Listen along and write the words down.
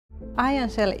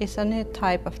Ioncell is a new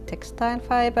type of textile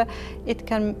fiber. It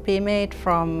can be made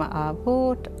from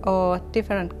wood or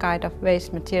different kind of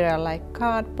waste material like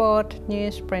cardboard,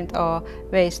 newsprint or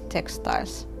waste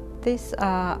textiles. This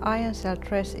ioncell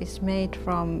dress is made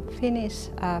from Finnish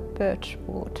birch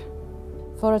wood.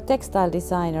 For a textile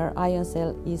designer,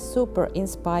 ioncell is super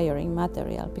inspiring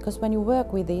material because when you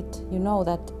work with it, you know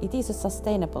that it is a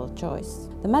sustainable choice.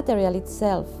 The material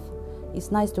itself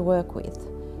is nice to work with.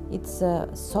 It's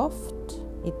soft,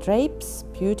 it drapes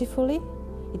beautifully,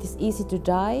 it is easy to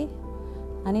dye,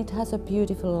 and it has a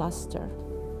beautiful luster.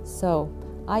 So,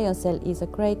 ioncell is a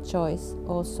great choice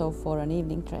also for an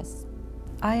evening dress.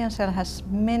 Ioncell has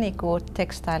many good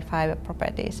textile fiber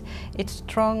properties. It's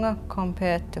stronger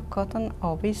compared to cotton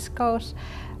or viscose.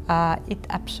 It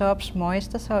absorbs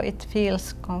moisture, so it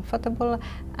feels comfortable,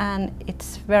 and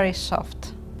it's very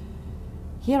soft.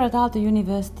 Here at Aalto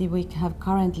University we have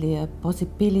currently a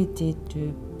possibility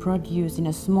to produce in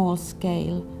a small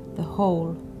scale the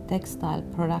whole textile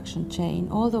production chain,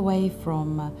 all the way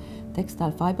from textile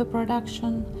fiber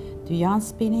production to yarn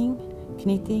spinning,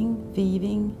 knitting,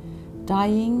 weaving,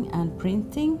 dyeing and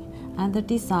printing, and the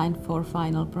design for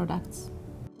final products.